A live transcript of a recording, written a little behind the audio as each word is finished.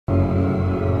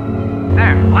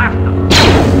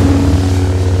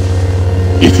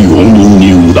If you only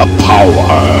knew the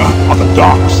power of the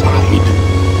dark side.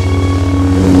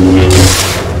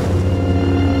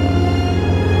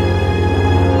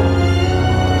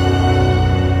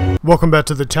 Welcome back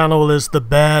to the channel. It's the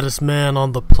baddest man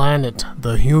on the planet,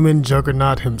 the human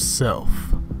juggernaut himself,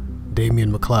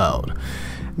 Damien McLeod.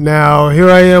 Now,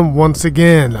 here I am once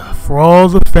again for all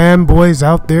the fanboys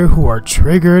out there who are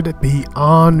triggered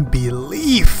beyond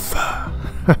belief.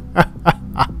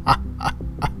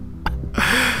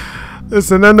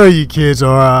 Listen, I know you kids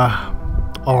are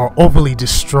overly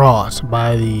distraught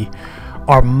by the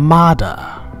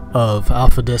armada of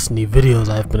AlphaDestiny videos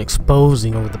I've been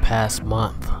exposing over the past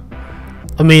month.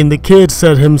 I mean, the kid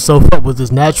set himself up with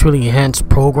his naturally enhanced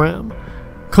program.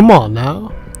 Come on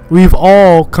now. We've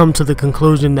all come to the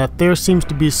conclusion that there seems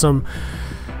to be some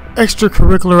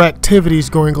extracurricular activities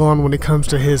going on when it comes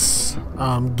to his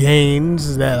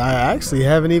gains that I actually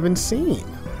haven't even seen.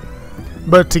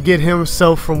 But to get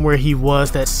himself from where he was,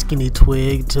 that skinny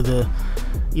twig, to the,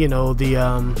 you know, the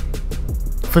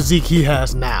physique he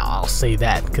has now, I'll say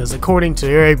that, because according to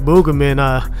Eric Boogerman,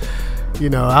 you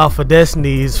know,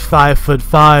 AlphaDestiny's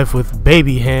 5'5" with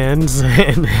baby hands,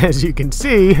 and as you can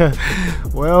see,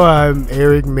 well,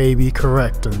 Eric may be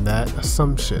correct in that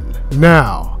assumption.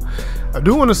 Now, I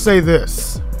do want to say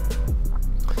this.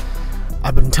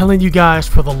 I've been telling you guys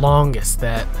for the longest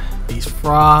that these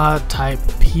fraud type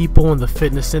people in the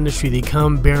fitness industry, they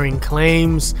come bearing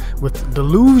claims with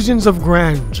delusions of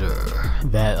grandeur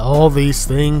that all these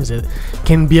things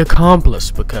can be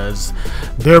accomplished because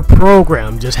their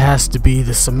program just has to be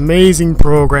this amazing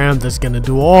program that's going to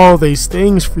do all these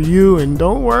things for you. And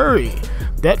don't worry,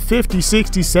 that $50,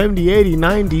 $60, $70, $80,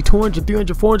 $90, $200,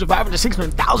 $300, $400,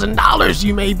 $500, $600,000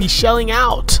 you may be shelling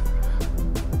out,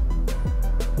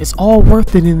 it's all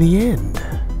worth it in the end.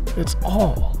 It's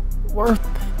all worth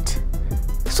it.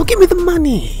 So give me the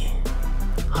money.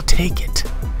 I'll take it.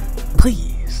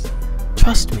 Please.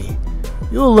 Trust me.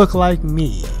 You'll look like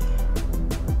me.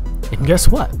 And guess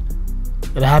what?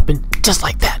 It'll happen just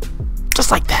like that.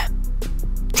 Just like that.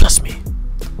 Trust me.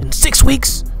 In 6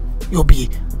 weeks, you'll be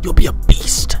a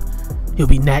beast. You'll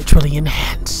be naturally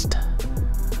enhanced.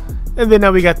 And then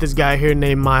now we got this guy here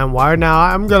named Minewire. Now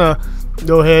I'm gonna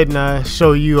go ahead and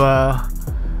show you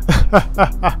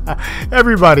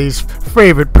everybody's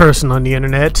favorite person on the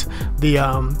internet,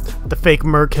 the fake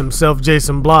merc himself,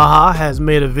 Jason Blaha, has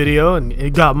made a video and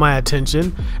it got my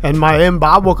attention. And my inbox,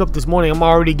 I woke up this morning, I'm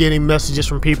already getting messages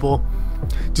from people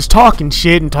just talking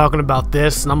shit and talking about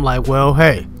this, and I'm like, well,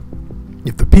 hey,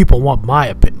 if the people want my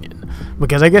opinion,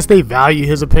 because I guess they value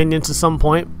his opinion to some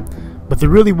point, but they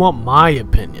really want my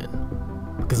opinion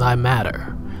because I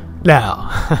matter. Now,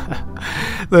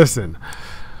 listen.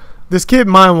 This kid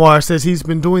Minewire says he's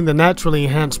been doing the naturally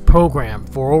enhanced program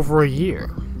for over a year.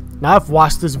 Now, I've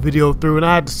watched this video through and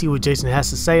I had to see what Jason has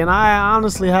to say, and I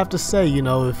honestly have to say, you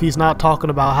know, if he's not talking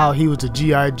about how he was a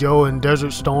G.I. Joe and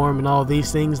Desert Storm and all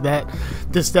these things, that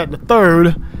and the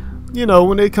third, you know,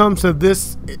 when it comes to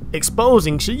this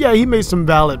exposing shit, yeah, he made some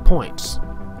valid points.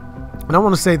 And I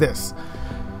want to say this.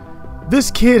 This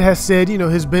kid has said, you know,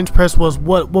 his bench press was,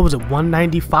 what was it,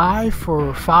 195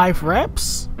 for 5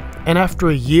 reps? And after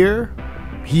a year,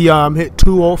 he hit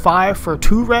 205 for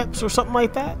 2 reps or something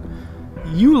like that.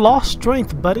 You lost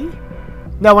strength, buddy.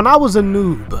 Now, when I was a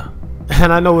noob,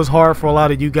 and I know it's hard for a lot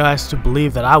of you guys to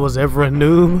believe that I was ever a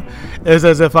noob, it's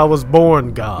as if I was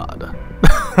born God.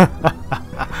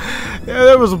 Yeah,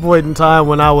 there was a point in time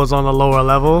when I was on a lower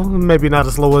level, maybe not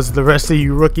as low as the rest of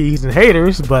you rookies and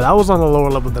haters, but I was on a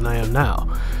lower level than I am now.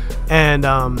 And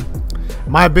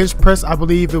my bench press, I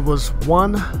believe it was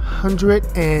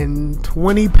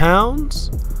 120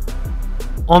 pounds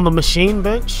on the machine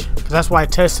bench, because that's why I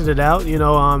tested it out, you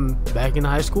know, back in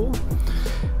high school.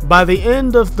 By the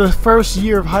end of the first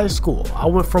year of high school, I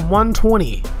went from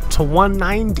 120 to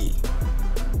 190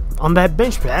 on that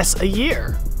bench press. That's a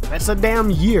year. That's a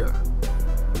damn year.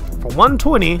 From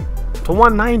 120 to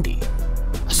 190.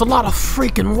 That's a lot of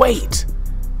freaking weight.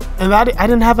 And I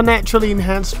didn't have a naturally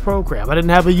enhanced program. I didn't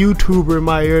have a YouTuber in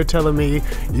my ear telling me,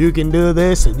 you can do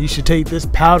this, and you should take this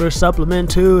powder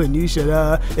supplement too, and you should,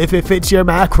 if it fits your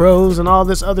macros, and all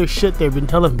this other shit they've been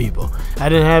telling people. I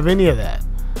didn't have any of that.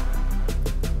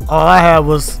 All I had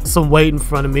was some weight in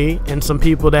front of me, and some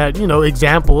people that, you know,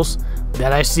 examples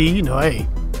that I see, you know, hey,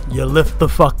 you lift the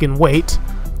fucking weight,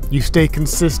 you stay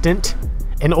consistent,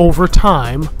 and over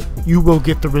time, you will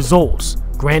get the results.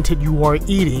 Granted, you are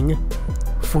eating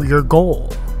for your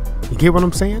goal. You get what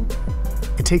I'm saying?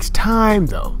 It takes time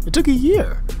though. It took a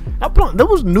year. Now, there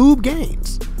was noob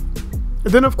gains.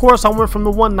 And then of course I went from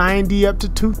the 190 up to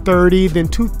 230, then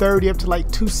 230 up to like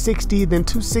 260, then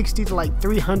 260 to like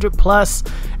 300 plus.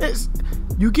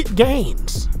 You get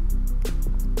gains.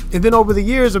 And then over the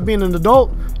years of being an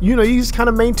adult, you know, you just kind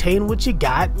of maintain what you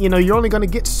got. You know, you're only going to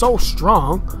get so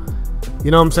strong.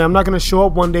 You know what I'm saying? I'm not going to show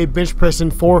up one day bench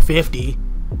pressing 450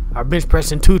 or bench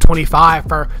pressing 225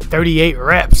 for 38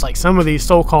 reps like some of these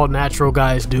so-called natural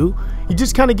guys do. You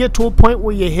just kind of get to a point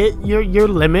where you hit your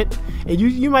limit, and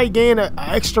you might gain an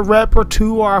extra rep or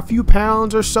two or a few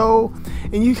pounds or so,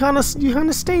 and you kind of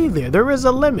stay there. There is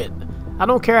a limit. I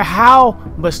don't care how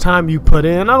much time you put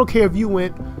in. I don't care if you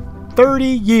went 30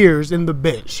 years in the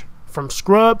bench from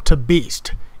scrub to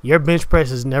beast. Your bench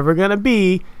press is never going to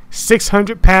be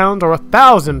 600 pounds or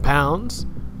 1,000 pounds.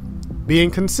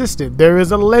 Being consistent, there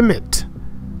is a limit.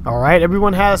 All right,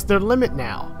 everyone has their limit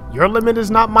now. Your limit is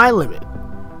not my limit.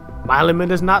 My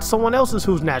limit is not someone else's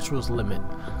whose natural's limit.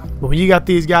 But when you got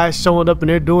these guys showing up and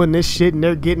they're doing this shit and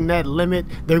they're getting that limit,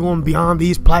 they're going beyond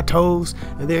these plateaus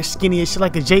and they're skinny as shit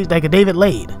like a David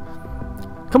Lade.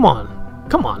 Come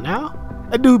on now.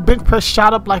 That dude bench press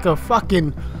shot up like a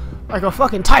fucking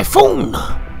typhoon.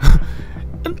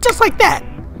 And just like that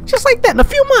in a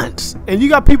few months. And you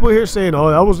got people here saying, oh,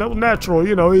 that was natural,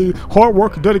 you know, hard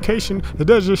work and dedication. It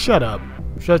does. Just shut up.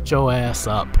 Shut your ass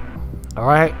up. All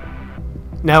right.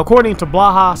 Now, according to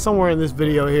Blaha, somewhere in this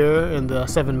video here in the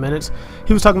 7 minutes,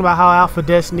 he was talking about how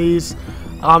AlphaDestiny's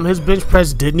his bench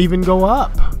press didn't even go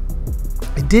up.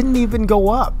 It didn't even go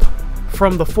up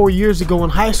from the 4 years ago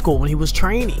in high school when he was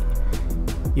training.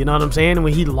 You know what I'm saying?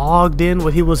 When he logged in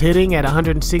what he was hitting at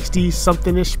 160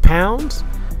 something-ish pounds,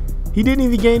 he didn't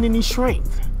even gain any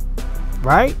strength,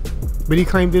 right? But he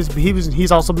claimed this.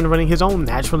 He's also been running his own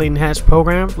naturally enhanced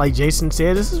program, like Jason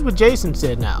said. This is what Jason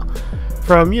said now,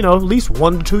 from, you know, at least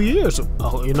 1 to 2 years,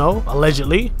 you know,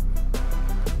 allegedly,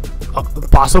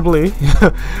 possibly,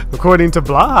 according to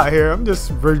Blah here. I'm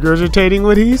just regurgitating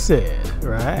what he said,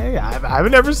 right?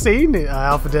 I've never seen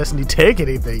AlphaDestiny take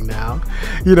anything now,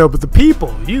 you know, but the people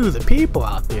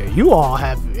out there, you all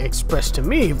have expressed to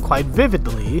me quite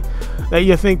vividly that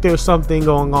you think there's something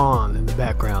going on in the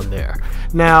background there.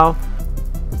 Now,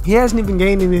 he hasn't even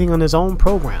gained anything on his own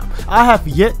program. I have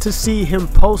yet to see him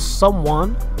post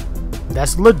someone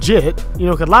that's legit, you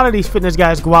know, because a lot of these fitness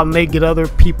guys go out and they get other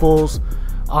people's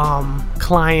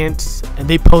clients and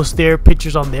they post their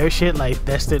pictures on their shit, like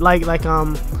that's the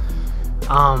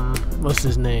what's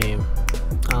his name,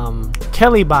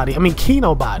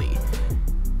 Keno Body.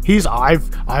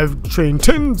 I've trained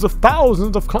tens of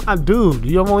thousands of clients. Dude,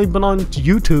 you've only been on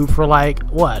YouTube for like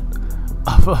what,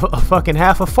 a fucking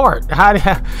half a fart. How do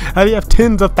you have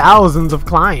tens of thousands of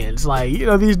clients? Like, you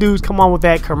know, these dudes come on with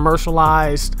that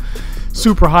commercialized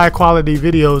super high quality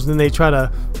videos, and then they try to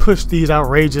push these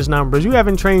outrageous numbers. You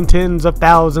haven't trained tens of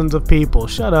thousands of people.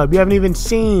 Shut up. You haven't even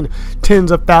seen tens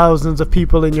of thousands of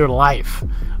people in your life.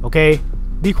 Okay,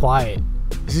 be quiet.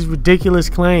 This is ridiculous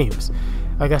claims.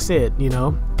 Like I said, you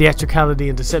know, theatricality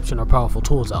and deception are powerful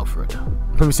tools, Alfred.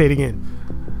 Let me say it again.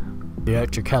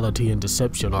 Theatricality and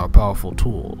deception are powerful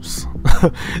tools.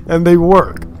 And they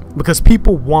work because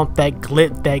people want that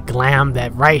glit, that glam,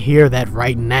 that right here, that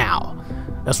right now.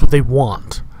 That's what they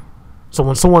want. So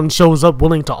when someone shows up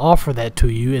willing to offer that to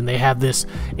you, and they have this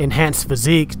enhanced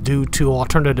physique due to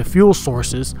alternative fuel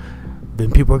sources, then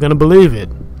people are going to believe it,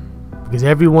 because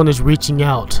everyone is reaching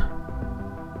out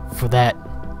for that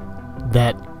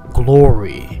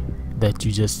glory that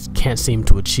you just can't seem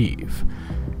to achieve.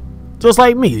 Just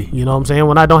like me, you know what I'm saying?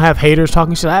 When I don't have haters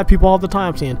talking shit, I have people all the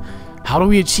time saying, how do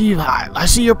we achieve high? I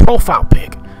see your profile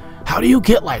pic. How do you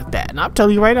get like that? And I'm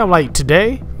telling you right now, like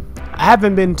today, I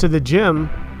haven't been to the gym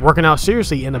working out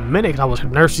seriously in a minute. I was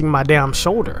nursing my damn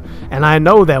shoulder, and I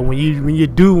know that when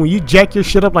you jack your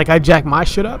shit up like I jack my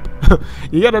shit up,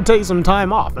 you gotta take some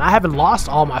time off. And I haven't lost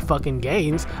all my fucking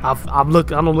gains. I don't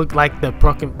look like the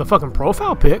fucking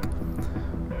profile pic.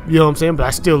 You know what I'm saying? But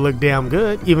I still look damn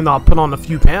good, even though I put on a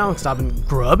few pounds because I've been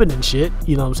grubbing and shit.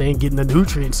 You know what I'm saying? Getting the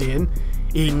nutrients in,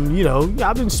 eating. You know,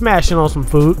 I've been smashing on some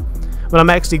food. But I'm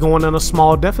actually going on a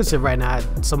small deficit right now.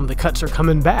 Some of the cuts are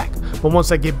coming back. But once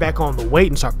I get back on the weight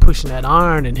and start pushing that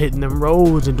iron and hitting them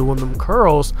rows and doing them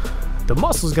curls, the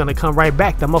muscle's going to come right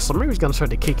back. The muscle memory is going to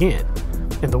start to kick in.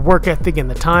 And the work ethic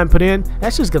and the time put in,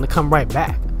 that's just going to come right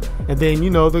back. And then, you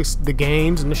know, the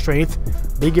gains and the strength,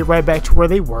 they get right back to where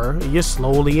they were. And you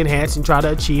slowly enhance and try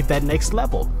to achieve that next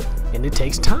level. And it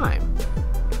takes time.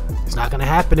 It's not going to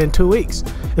happen in 2 weeks.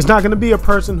 It's not going to be a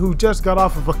person who just got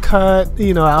off of a cut,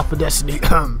 you know, AlphaDestiny,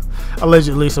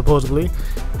 allegedly, supposedly,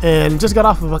 and just got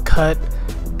off of a cut,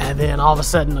 and then all of a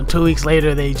sudden 2 weeks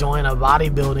later they join a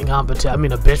bodybuilding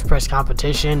competition, a bench press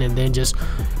competition, and then just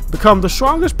become the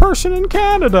strongest person in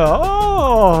Canada.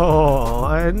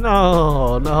 Oh,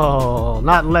 no,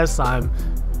 not unless I'm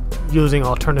using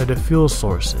alternative fuel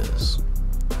sources.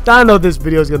 I know this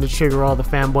video is going to trigger all the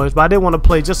fanboys, but I did want to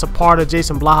play just a part of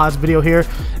Jason Blaha's video here,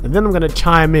 and then I'm going to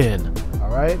chime in.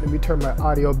 Alright, let me turn my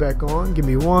audio back on. Give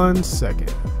me 1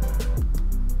 second.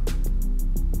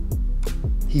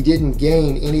 He didn't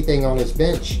gain anything on his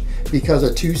bench because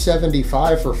a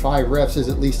 275 for 5 reps is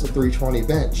at least a 320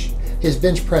 bench. His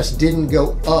bench press didn't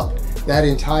go up that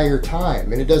entire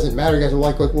time, and it doesn't matter. You guys are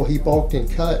like, well, he bulked and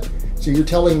cut. So you're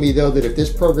telling me though that if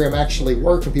this program actually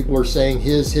worked and people are saying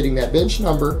his hitting that bench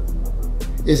number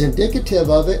is indicative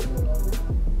of it,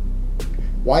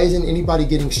 why isn't anybody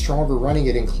getting stronger running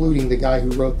it, including the guy who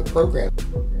wrote the program?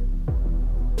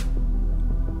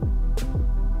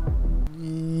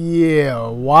 Yeah,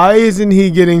 why isn't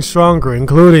he getting stronger,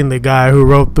 including the guy who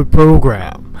wrote the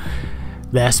program?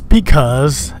 That's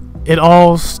because it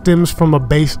all stems from a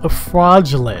base of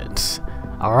fraudulence.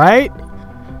 Alright?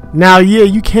 Now, yeah,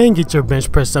 you can get your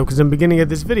bench press up, because in the beginning of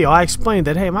this video, I explained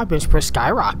that, hey, my bench press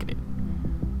skyrocketed.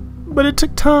 But it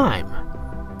took time.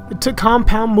 It took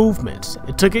compound movements.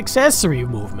 It took accessory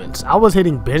movements. I was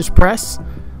hitting bench press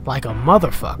like a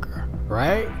motherfucker,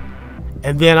 right?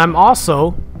 And then I'm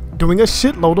also doing a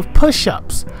shitload of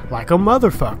push-ups like a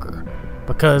motherfucker,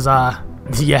 because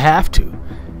you have to.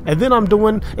 And then I'm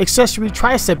doing accessory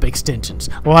tricep extensions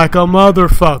like a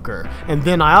motherfucker. And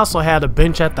then I also had a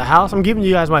bench at the house. I'm giving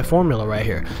you guys my formula right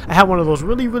here. I had one of those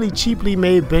really cheaply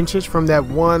made benches from that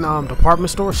one department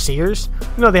store, Sears.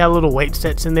 You know, they have little weight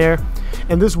sets in there.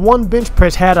 And this one bench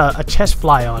press had a chest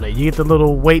fly on it. You get the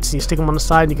little weights and you stick them on the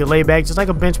side and you can lay back just like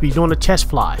a bench, but you're doing a chest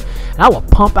fly. And I would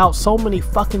pump out so many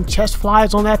fucking chest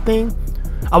flies on that thing.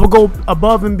 I would go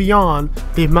above and beyond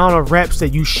the amount of reps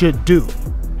that you should do.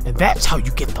 And that's how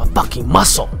you get the fucking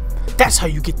muscle. That's how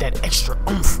you get that extra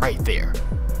oomph right there.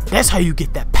 That's how you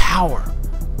get that power,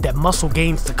 that muscle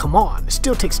gains to come on. It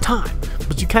still takes time,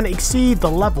 but you kind of exceed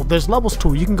the level. There's levels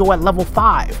to it. You can go at level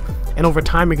 5, and over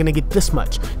time you're gonna get this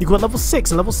much. You go at level 6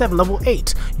 and level 7, level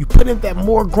 8. You put in that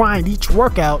more grind each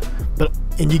workout,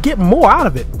 and you get more out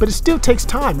of it, but it still takes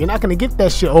time. You're not gonna get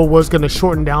that shit, oh, well, it's gonna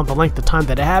shorten down the length of time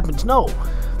that it happens. No,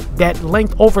 that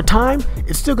length over time,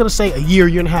 it's still gonna say a year,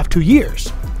 year and a half, 2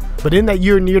 years. But in that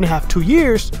year and a half, 2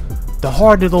 years, the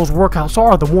harder those workouts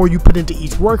are, the more you put into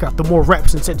each workout, the more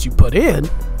reps and sets you put in,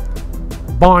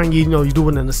 barring you do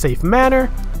it in a safe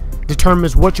manner,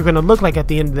 determines what you're gonna look like at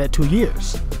the end of that 2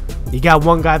 years. You got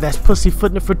one guy that's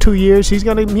pussyfooting it for 2 years.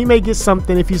 He may get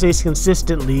something if he stays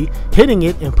consistently hitting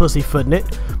it and pussyfooting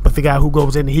it. But the guy who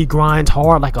goes in and he grinds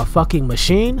hard like a fucking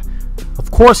machine,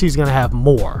 of course he's gonna have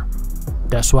more.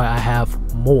 That's why I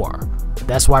have more.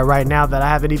 That's why right now that I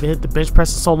haven't even hit the bench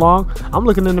press in so long, I'm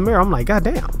looking in the mirror, I'm like,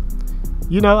 goddamn.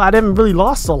 You know, I didn't really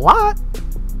lost a lot.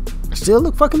 I still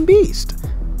look fucking beast.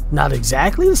 Not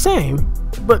exactly the same,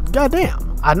 but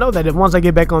goddamn. I know that if once I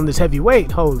get back on this heavy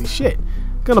weight, holy shit,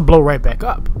 I'm gonna blow right back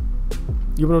up.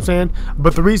 You know what I'm saying?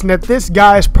 But the reason that this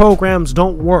guy's programs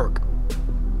don't work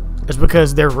is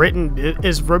because they're written,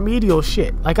 it's remedial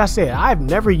shit. Like I said, I've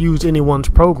never used anyone's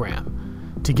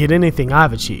program to get anything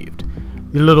I've achieved.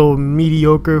 The little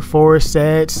mediocre 4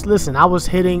 sets. Listen, I was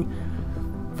hitting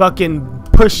fucking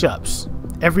push-ups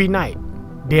every night,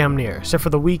 damn near, except for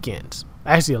the weekends.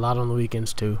 Actually, a lot on the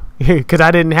weekends too, because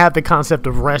I didn't have the concept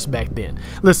of rest back then.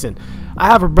 Listen, I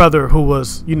have a brother who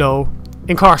was,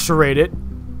 incarcerated,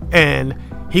 and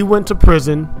he went to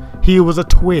prison. He was a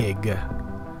twig.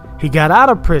 He got out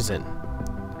of prison.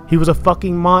 He was a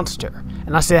fucking monster.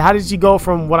 And I said, how did you go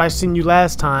from what I seen you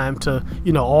last time to,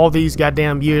 all these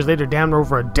goddamn years later, damn near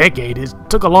over a decade? It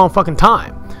took a long fucking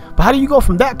time. But how do you go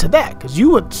from that to that? Because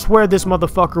you would swear this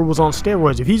motherfucker was on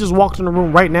steroids. If he just walked in the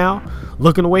room right now,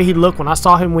 looking the way he looked when I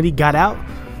saw him when he got out,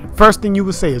 first thing you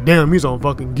would say is, damn, he's on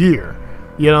fucking gear.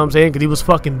 You know what I'm saying? Because he was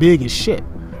fucking big as shit.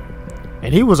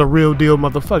 And he was a real deal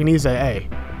motherfucker. And he said, hey,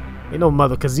 ain't no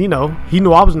mother, because, he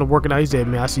knew I was in the working out. He said,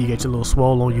 man, I see you got your little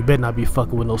swole on. You better not be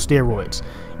fucking with no steroids.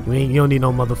 You don't need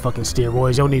no motherfucking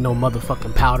steroids. You don't need no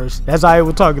motherfucking powders. That's how he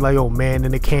was talking, like, oh, man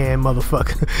in the can,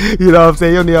 motherfucker. You know what I'm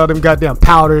saying? You don't need all them goddamn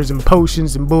powders and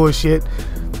potions and bullshit.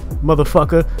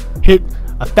 Motherfucker, hit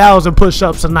 1,000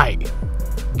 push-ups a night.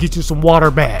 Get you some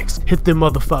water bags. Hit them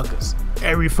motherfuckers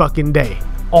every fucking day.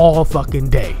 All fucking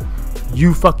day.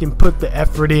 You fucking put the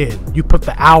effort in. You put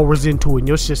the hours into it and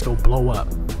your shit's gonna blow up.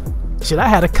 Shit, I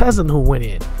had a cousin who went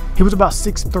in. He was about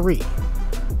 6'3".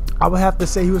 I would have to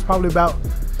say he was probably about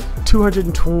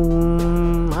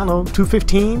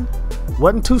 215.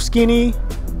 Wasn't too skinny.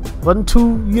 Wasn't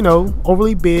too,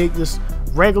 overly big. Just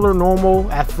regular,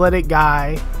 normal, athletic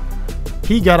guy.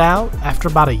 He got out after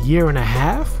about a year and a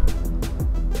half.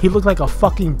 he looked like a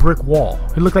fucking brick wall.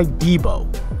 He looked like Debo.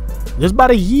 Just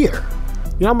about a year.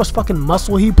 You know how much fucking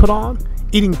muscle he put on?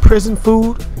 Eating prison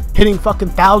food, hitting fucking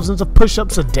thousands of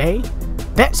push-ups a day.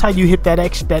 That's how you hit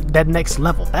that next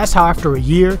level. That's how after a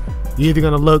year, you're either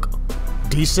gonna look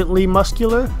decently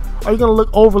muscular or you're gonna look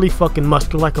overly fucking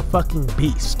muscular like a fucking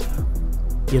beast.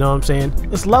 You know what I'm saying?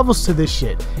 There's levels to this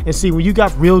shit. And see, when you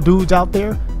got real dudes out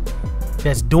there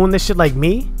that's doing this shit like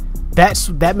me,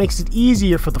 that makes it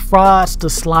easier for the frauds to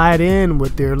slide in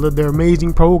with their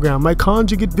amazing program. My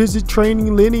conjugate visit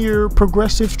training, linear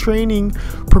progressive training,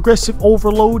 progressive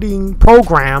overloading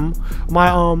program.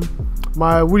 My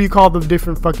what do you call the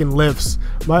different fucking lifts?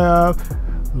 My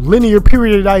linear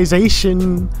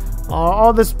periodization,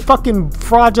 all this fucking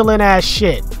fraudulent ass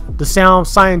shit to sound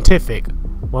scientific.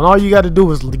 When all you got to do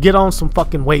is get on some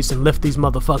fucking weights and lift these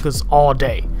motherfuckers all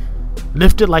day.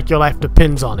 Lift it like your life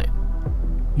depends on it.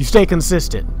 You stay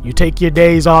consistent. You take your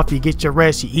days off, you get your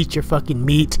rest, you eat your fucking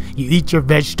meat, you eat your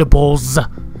vegetables,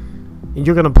 and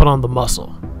you're gonna put on the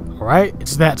muscle. Alright?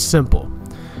 It's that simple.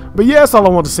 But yeah, that's all I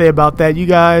want to say about that. You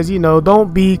guys, you know,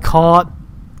 don't be caught,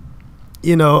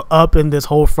 you know, up in this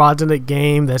whole fraudulent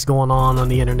game that's going on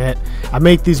the internet. I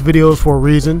make these videos for a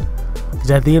reason.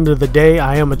 Because at the end of the day,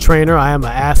 I am a trainer, I am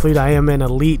an athlete, I am an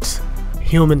elite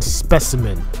human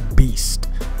specimen beast.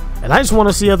 And I just want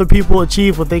to see other people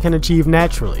achieve what they can achieve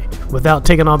naturally without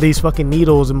taking all these fucking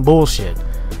needles and bullshit.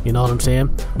 You know what I'm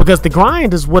saying? Because the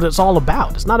grind is what it's all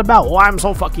about. It's not about, oh, I'm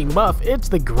so fucking buff. It's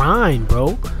the grind,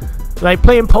 bro. Like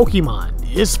playing Pokemon.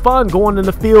 It's fun going in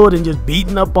the field and just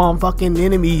beating up on fucking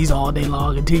enemies all day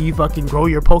long until you fucking grow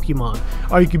your Pokemon.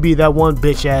 Or you could be that one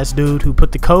bitch ass dude who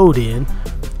put the code in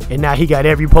and now he got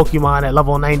every Pokemon at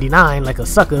level 99 like a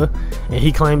sucker, and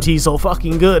he claims he's so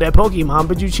fucking good at Pokemon,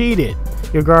 but you cheated.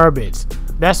 You're garbage.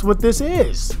 That's what this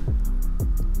is.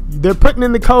 They're putting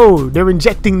in the code. They're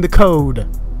injecting the code.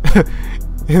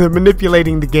 And they're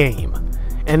manipulating the game.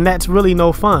 And that's really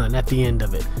no fun at the end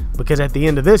of it. Because at the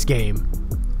end of this game,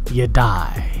 you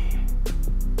die.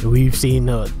 We've seen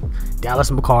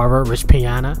Dallas McCarver, Rich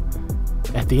Piana.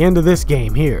 At the end of this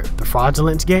game here, the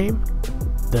fraudulence game,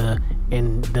 the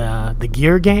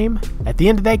gear game, at the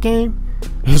end of that game,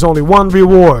 there's only one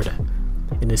reward.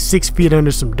 And it's 6 feet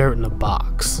under some dirt in a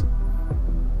box.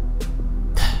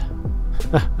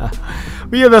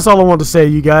 But yeah, that's all I want to say,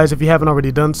 you guys. If you haven't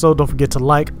already done so, don't forget to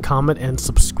like, comment, and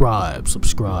subscribe.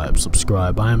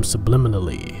 Subscribe. I am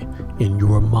subliminally in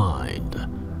your mind.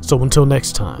 So until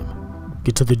next time,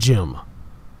 get to the gym,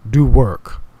 do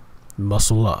work,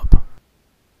 muscle up.